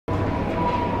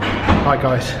Hi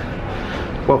guys,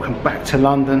 welcome back to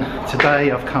London. Today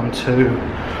I've come to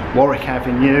Warwick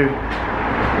Avenue,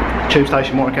 Tube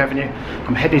Station Warwick Avenue.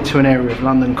 I'm headed to an area of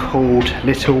London called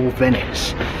Little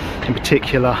Venice. In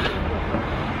particular,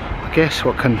 I guess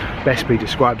what can best be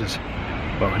described as,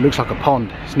 well, it looks like a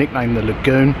pond. It's nicknamed the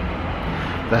Lagoon.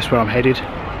 That's where I'm headed.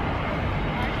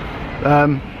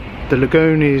 The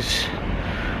lagoon is,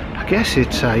 I guess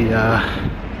it's a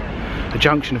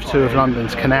junction of two of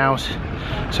London's canals.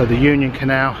 So the Union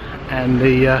Canal and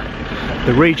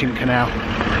the Regent Canal.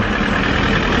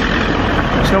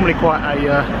 It's normally quite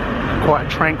a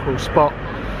tranquil spot,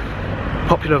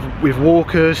 popular with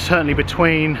walkers. Certainly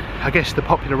between, I guess the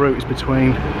popular route is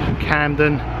between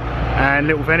Camden and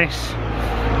Little Venice.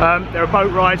 There are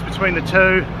boat rides between the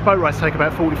two. Boat rides take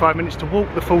about 45 minutes to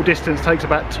walk. The full distance takes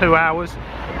about 2 hours.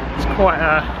 It's quite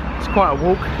a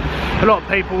walk. A lot of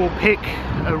people will pick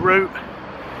a route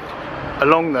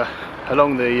along the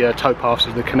towpaths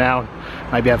of the canal,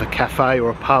 maybe have a cafe or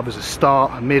a pub as a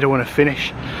start, a middle and a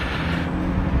finish.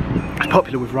 It's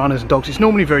popular with runners and dogs. It's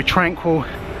normally very tranquil,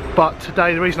 but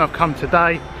today, the reason I've come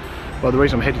today, well, the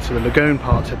reason I'm headed to the lagoon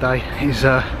part today is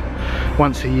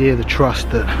once a year the trust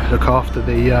that look after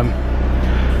the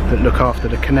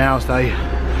canals,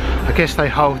 I guess they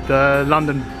hold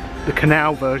the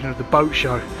canal version of the boat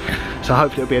show. So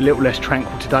hopefully it'll be a little less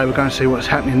tranquil today. We're going to see what's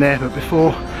happening there, but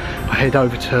before I head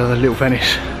over to the Little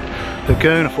Venice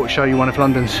Lagoon, I thought I'd show you one of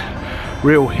London's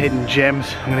real hidden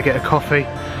gems. I'm going to get a coffee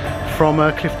from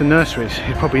Clifton Nurseries.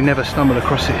 You'd probably never stumble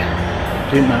across it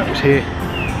if you didn't know it was here.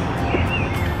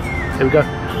 Here we go,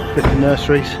 Clifton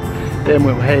Nurseries. Then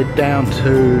we'll head down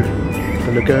to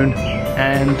the lagoon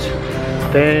and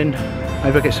then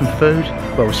maybe I'll get some food.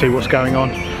 Well, we'll see what's going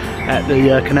on at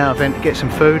the canal event, get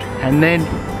some food, and then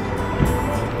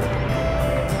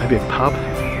maybe a pub,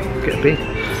 get a beer.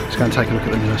 Let's go and take a look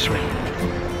at the nursery.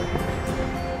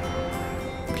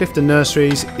 Clifton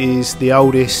Nurseries is the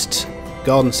oldest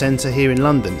garden centre here in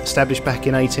London, established back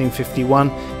in 1851.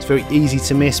 It's very easy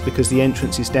to miss because the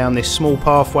entrance is down this small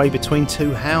pathway between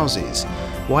two houses.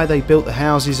 Why they built the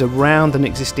houses around an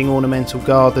existing ornamental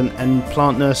garden and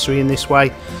plant nursery in this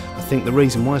way, I think the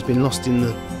reason why has been lost in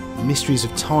the mysteries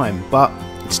of time, but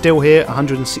it's still here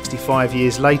 165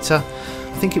 years later.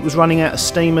 I think it was running out of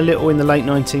steam a little in the late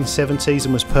 1970s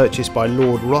and was purchased by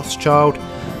Lord Rothschild,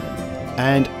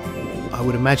 and I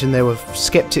would imagine there were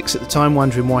skeptics at the time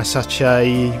wondering why such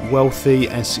a wealthy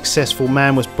and successful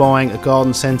man was buying a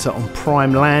garden centre on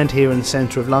prime land here in the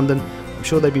centre of London. I'm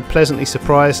sure they'd be pleasantly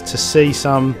surprised to see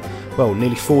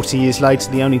nearly 40 years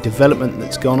later, the only development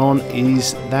that's gone on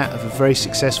is that of a very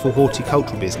successful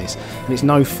horticultural business. And it's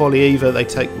no folly either. They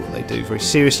take what they do very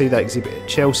seriously. They exhibit at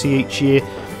Chelsea each year.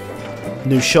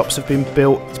 New shops have been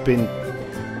built. It's been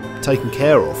taken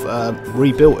care of,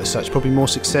 rebuilt as such, probably more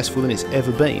successful than it's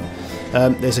ever been.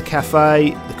 There's a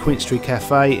cafe, the Quince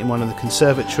Cafe, in one of the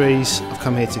conservatories. I've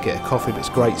come here to get a coffee, but it's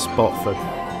a great spot for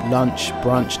lunch,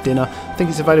 brunch, dinner. I think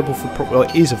it's available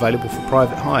it is available for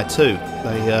private hire too.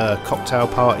 They cocktail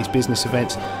parties, business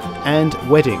events and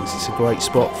weddings. It's a great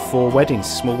spot for weddings,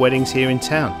 small weddings here in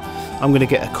town. I'm going to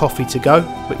get a coffee to go,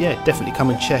 but yeah, definitely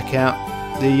come and check out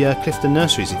the Clifton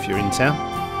Nurseries if you're in town.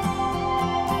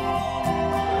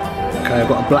 Okay, I've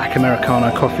got a black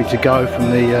Americano coffee to go from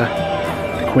the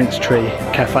Quince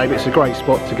Cafe, but it's a great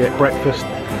spot to get breakfast,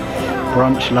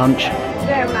 brunch, lunch.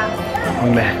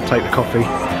 I'm going to take the coffee,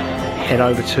 head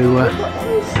over to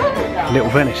Little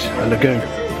Venice, a lagoon.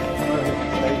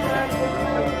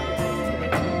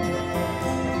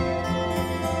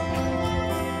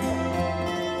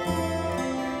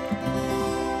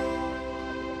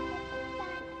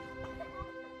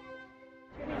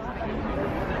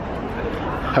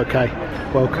 Okay,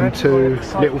 welcome to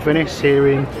Little Venice here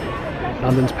in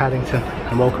London's Paddington,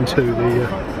 and welcome to the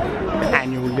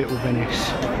annual Little Venice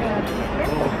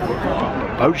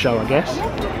boat show, I guess.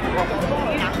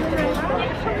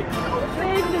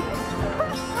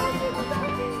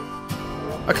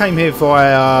 I came here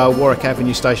via Warwick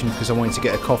Avenue station because I wanted to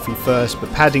get a coffee first,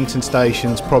 but Paddington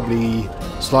station's probably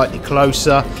slightly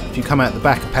closer. If you come out the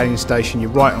back of Paddington station, you're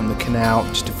right on the canal,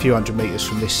 just a few hundred metres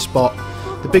from this spot.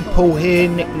 The big pool here,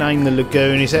 nicknamed the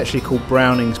Lagoon, is actually called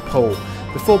Browning's Pool.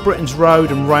 Before Britain's road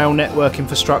and rail network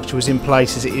infrastructure was in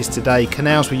place as it is today,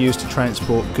 canals were used to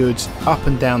transport goods up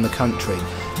and down the country.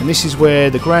 And this is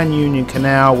where the Grand Union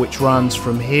Canal, which runs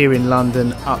from here in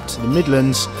London up to the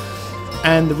Midlands,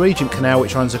 and the Regent Canal,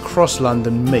 which runs across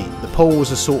London, meet. The pool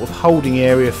was a sort of holding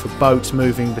area for boats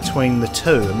moving between the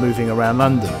two and moving around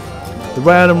London. The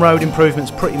rail and road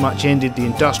improvements pretty much ended the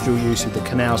industrial use of the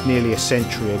canals nearly a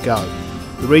century ago.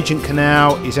 The Regent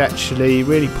Canal is actually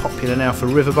really popular now for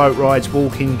riverboat rides,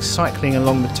 walking, cycling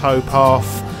along the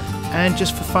towpath, and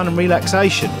just for fun and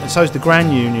relaxation. And so is the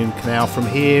Grand Union Canal from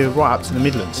here right up to the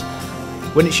Midlands.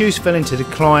 When its use fell into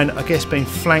decline, I guess being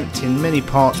flanked in many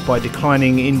parts by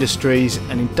declining industries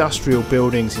and industrial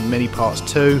buildings in many parts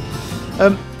too,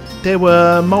 there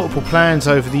were multiple plans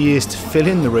over the years to fill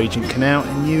in the Regent Canal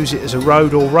and use it as a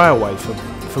road or railway for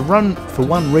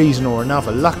one reason or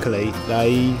another. Luckily,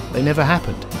 they never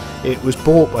happened. It was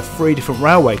bought by 3 different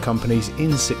railway companies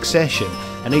in succession,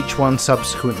 and each one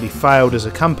subsequently failed as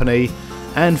a company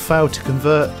and failed to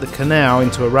convert the canal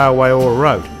into a railway or a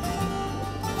road.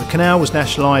 The canal was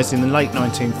nationalised in the late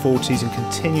 1940s and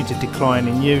continued to decline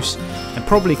in use, and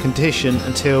probably condition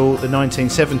until the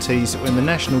 1970s, when the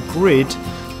National Grid,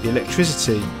 the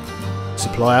electricity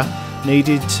supplier,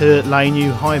 needed to lay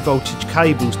new high voltage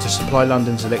cables to supply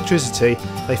London's electricity.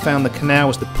 They found the canal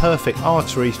was the perfect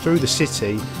artery through the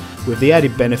city, with the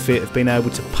added benefit of being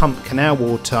able to pump canal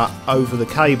water over the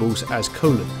cables as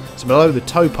coolant. So below the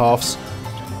towpaths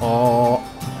are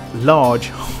large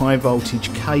high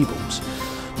voltage cables.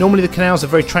 Normally the canal's a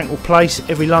very tranquil place.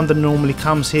 Every Londoner normally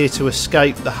comes here to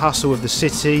escape the hustle of the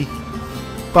city.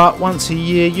 But once a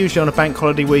year, usually on a bank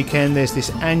holiday weekend, there's this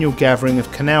annual gathering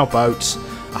of canal boats,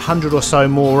 100 or so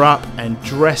more up and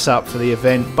dress up for the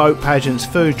event. Boat pageants,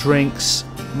 food, drinks,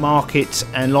 markets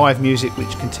and live music,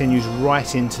 which continues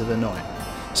right into the night.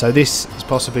 So this is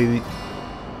possibly,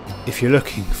 if you're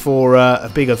looking for a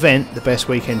big event, the best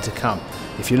weekend to come.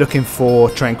 If you're looking for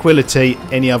tranquility,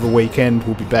 any other weekend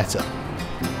will be better.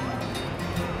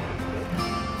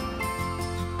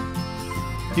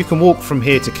 You can walk from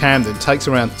here to Camden. It takes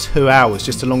around 2 hours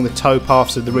just along the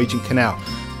towpaths of the Regent Canal.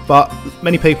 But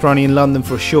many people are only in London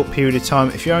for a short period of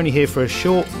time. If you're only here for a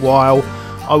short while,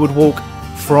 I would walk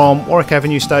from Warwick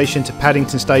Avenue station to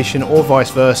Paddington station, or vice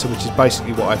versa, which is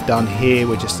basically what I've done here.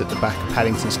 We're just at the back of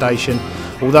Paddington station.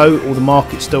 Although all the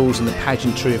market stalls and the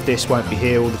pageantry of this won't be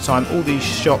here all the time, all these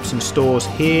shops and stores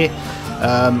here,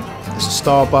 there's a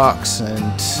Starbucks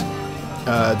and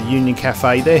the Union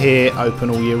Cafe, they're here open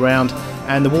all year round.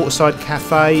 And the Waterside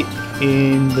Cafe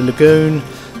in the lagoon,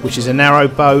 which is a narrow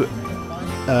boat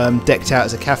decked out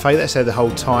as a cafe, that's there the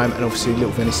whole time. And obviously Little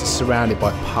Venice is surrounded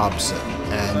by pubs,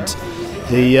 and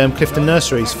the Clifton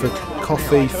Nurseries for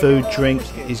coffee, food, drink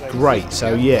is great.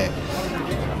 So yeah,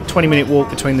 20-minute walk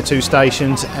between the 2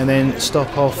 stations, and then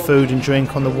stop off, food and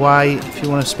drink on the way if you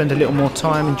want to spend a little more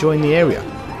time enjoying the area.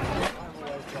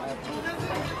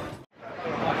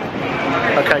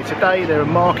 Okay, today there are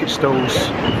market stalls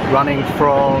running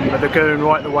from the lagoon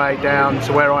right the way down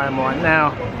to where I am right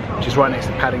now, which is right next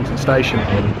to Paddington station.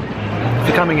 If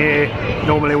you're coming here,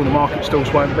 normally all the market stalls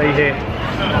won't be here,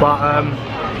 but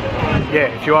yeah,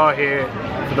 if you are here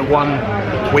for the one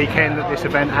weekend that this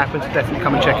event happens, definitely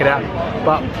come and check it out.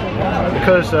 But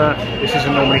because this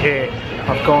isn't normally here,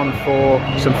 I've gone for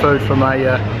some food from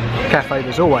a cafe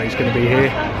that's always going to be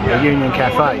here, the Union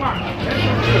Cafe.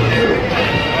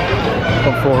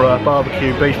 Gone for a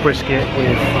barbecue beef brisket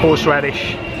with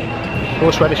horseradish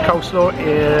coleslaw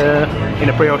in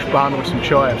a brioche bun with some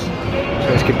chives. So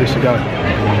let's give this a go.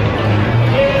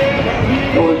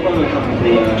 There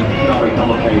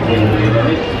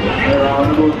are a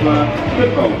number of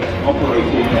good boats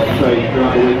operating trade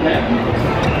throughout the weekend.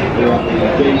 There are the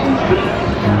Jason Street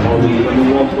or the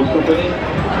Underwater Company,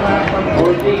 or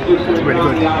indeed just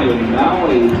around the island now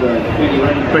is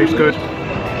beef's good.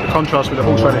 The contrast with the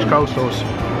horseradish coleslaws.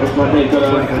 Looks like they've got a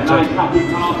nice happy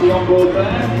party on board there.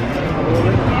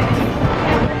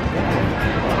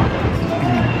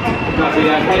 That's the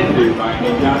head do by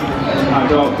any chance. I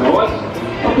don't know it.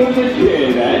 I'll give us a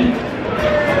cheer then.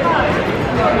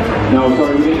 No,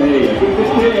 sorry, we didn't hear you. Give us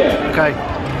a cheer. Okay,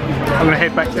 I'm going to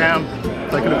head back down,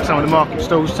 take a look at some of the market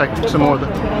stalls, take a look at some more of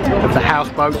the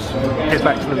houseboats, head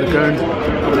back to the lagoon,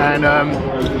 and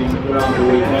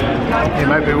yeah,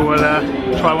 maybe we'll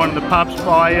try one of the pubs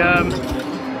by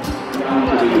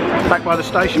back by the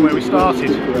station where we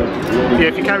started. Yeah,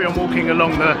 if you carry on walking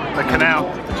along the canal,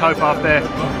 the towpath there,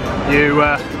 you're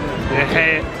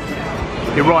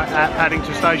right at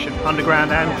Paddington station,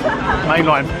 underground and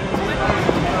mainline.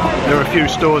 There are a few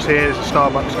stores here. There's a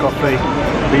Starbucks coffee,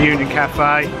 the Union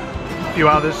Cafe, a few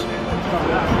others.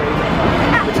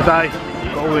 But today,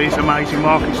 we've got all these amazing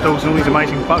market stalls and all these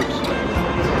amazing boats.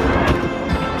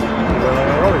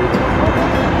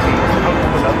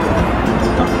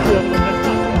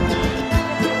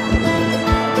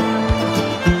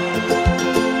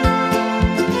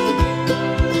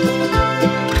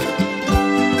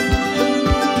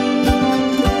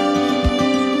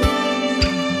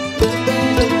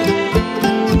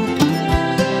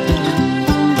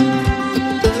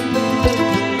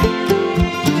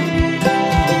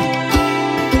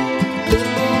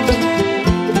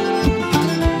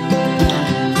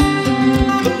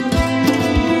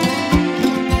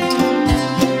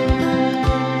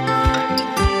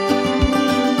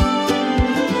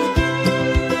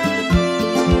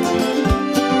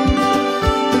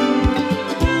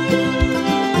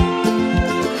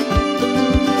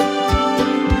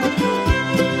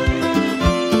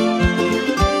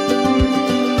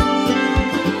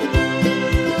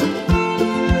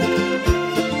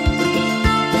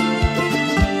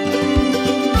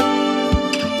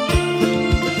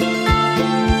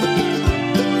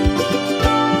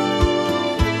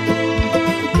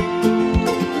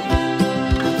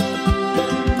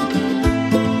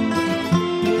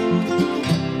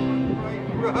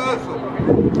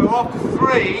 So after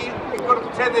 3, you've got to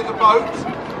pretend there's a boat,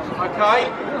 okay,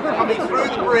 coming through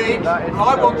the bridge, and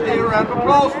I want to hear a round of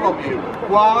applause from you.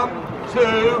 1,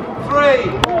 2, 3.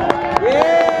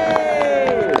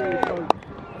 Yay!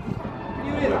 Can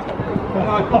you hear that?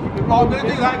 No, I'm going to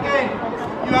do that again.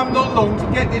 You have not long to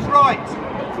get this right.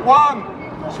 1,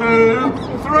 2,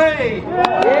 3.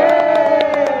 Yay!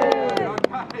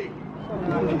 Okay.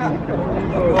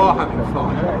 Oh, having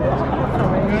fun.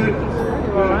 Good.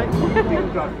 All right.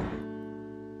 Go.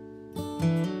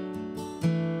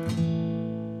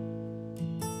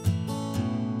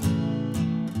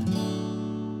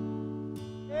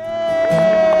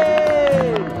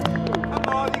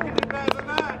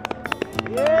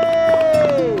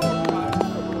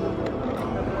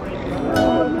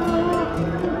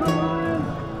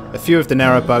 A few of the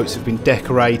narrow boats have been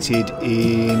decorated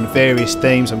in various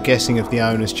themes, I'm guessing of the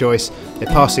owner's choice. They're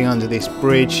passing under this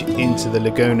bridge into the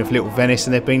lagoon of Little Venice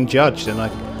and they're being judged, and I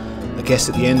guess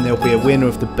at the end there'll be a winner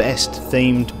of the best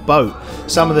themed boat.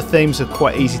 Some of the themes are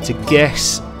quite easy to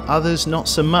guess, others not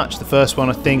so much. The first one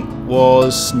I think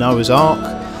was Noah's Ark.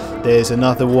 There's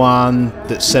another one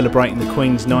that's celebrating the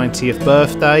Queen's 90th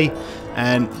birthday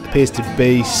and appears to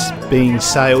be being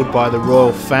sailed by the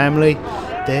royal family.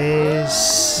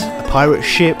 There's a pirate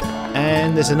ship,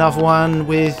 and there's another one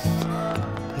with,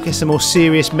 I guess, a more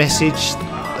serious message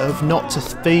of not to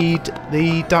feed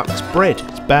the ducks bread.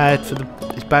 It's bad for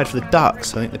the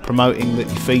ducks. I think they're promoting that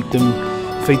you feed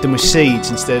them with seeds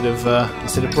instead of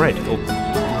bread or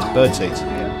bird seeds.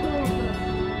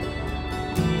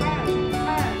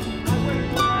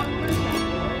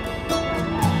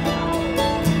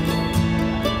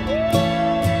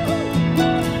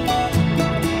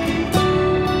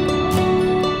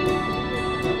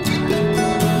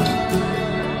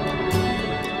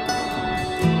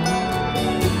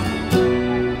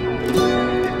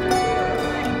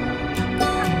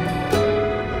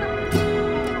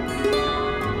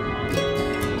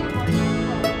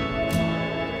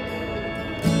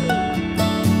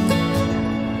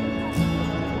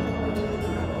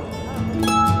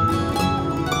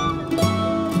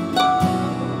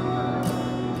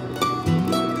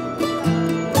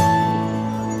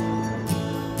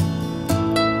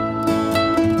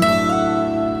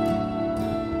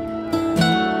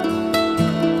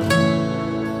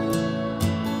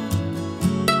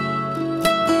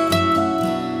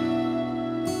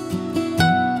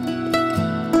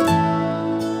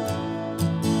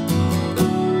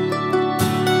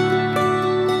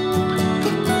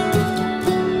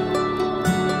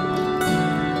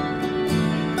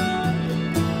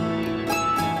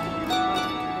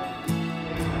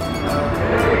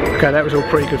 Okay, that was all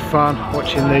pretty good fun,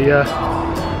 watching the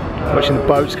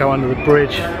boats go under the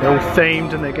bridge. They're all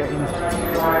themed and they're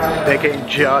getting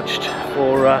judged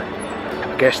for I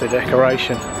guess the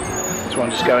decoration. This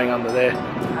one just going under there.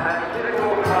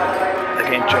 They're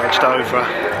getting judged over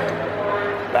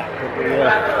back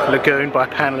at the lagoon by a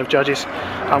panel of judges.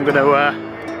 I'm gonna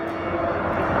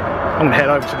head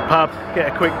over to the pub,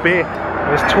 get a quick beer.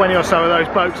 There's 20 or so of those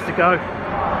boats to go.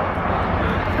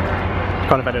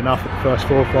 Kind of had enough of the first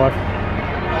 4 or 5,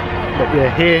 but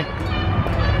yeah, here,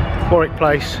 Warwick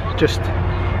Place, just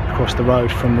across the road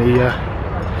from the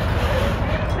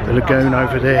lagoon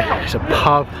over there. It's a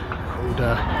pub called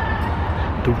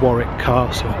the Warwick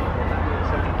Castle.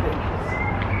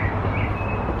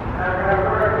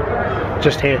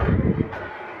 Just here.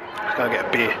 Let's go get a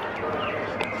beer.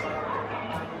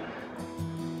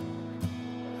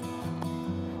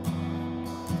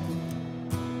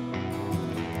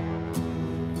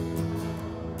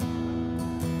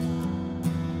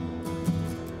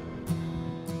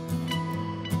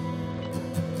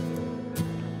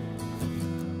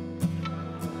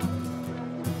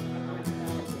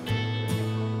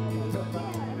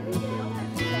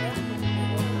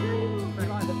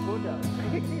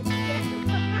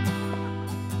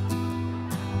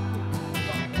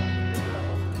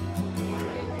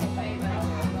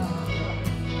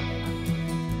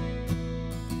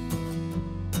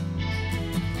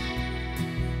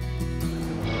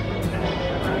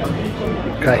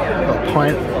 Okay, I've got a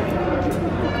pint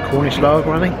Cornish lager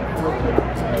running.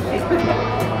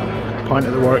 Pint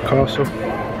at the Warwick Castle.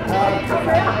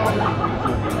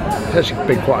 It's actually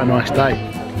been quite a nice day.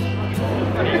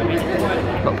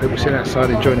 A lot of people sitting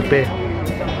outside enjoying a beer.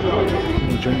 I'm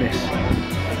enjoying this.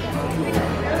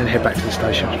 And head back to the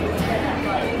station.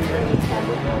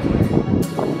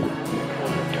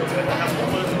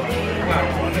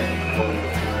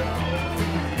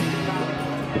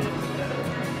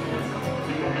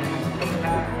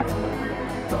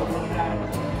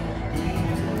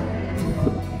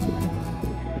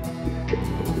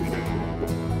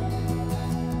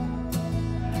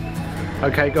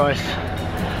 Okay guys,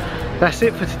 that's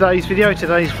it for today's video,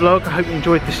 today's vlog. I hope you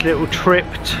enjoyed this little trip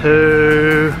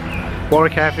to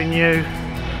Warwick Avenue,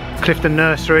 Clifton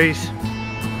Nurseries.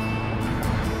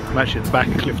 I'm actually at the back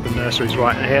of Clifton Nurseries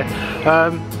right here.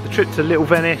 The trip to Little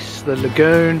Venice, the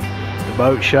lagoon, the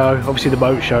boat show. Obviously the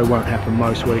boat show won't happen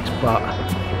most weeks, but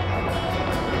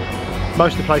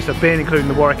most of the places I've been, including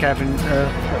the Warwick Avenue,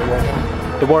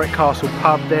 the Warwick Castle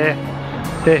pub there,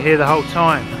 they're here the whole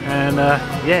time. And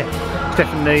yeah, it's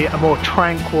definitely a more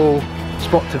tranquil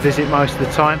spot to visit most of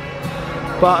the time.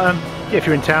 But yeah, if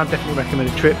you're in town, definitely recommend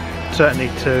a trip. Certainly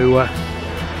to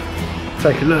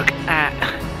take a look at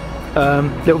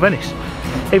Little Venice.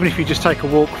 Even if you just take a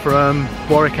walk from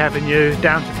Warwick Avenue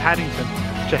down to Paddington,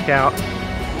 check out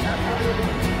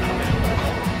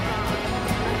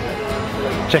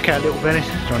Little Venice.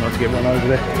 Try not to get one over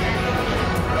there.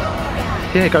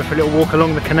 Yeah, go for a little walk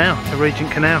along the canal, the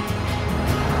Regent Canal.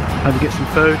 Maybe get some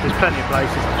food. There's plenty of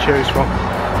places to choose from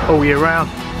all year round.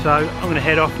 So I'm going to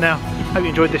head off now. Hope you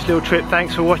enjoyed this little trip.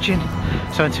 Thanks for watching.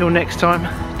 So until next time,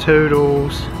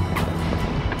 toodles.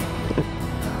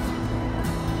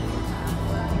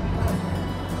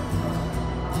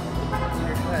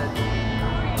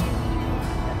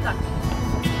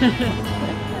 Ha ha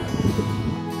ha.